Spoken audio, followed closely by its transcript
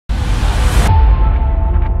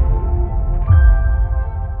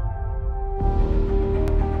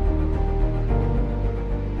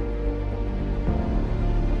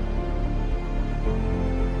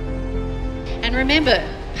remember,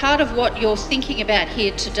 part of what you're thinking about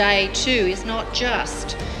here today too is not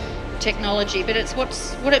just technology, but it's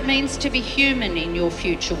what it means to be human in your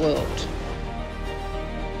future world.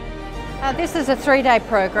 This is a 3-day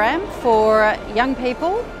program for young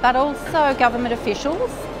people, but also government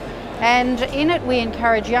officials. And in it we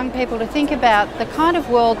encourage young people to think about the kind of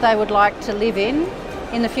world they would like to live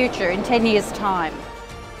in the future, in 10 years' time.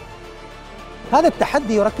 هذا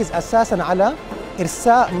التحدي يركز أساساً على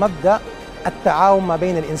إرساء مبدأ التعاون ما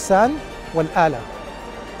بين الإنسان والآلة،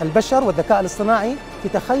 البشر والذكاء الاصطناعي في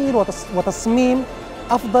تخيل وتصميم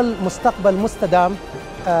أفضل مستقبل مستدام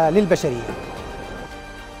للبشرية.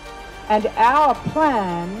 And our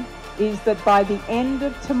plan is that by the end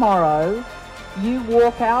of tomorrow, you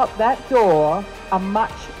walk out that door a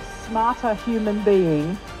much smarter human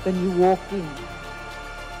being than you walked in.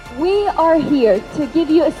 We are here to give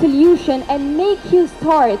you a solution and make you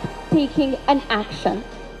start taking an action.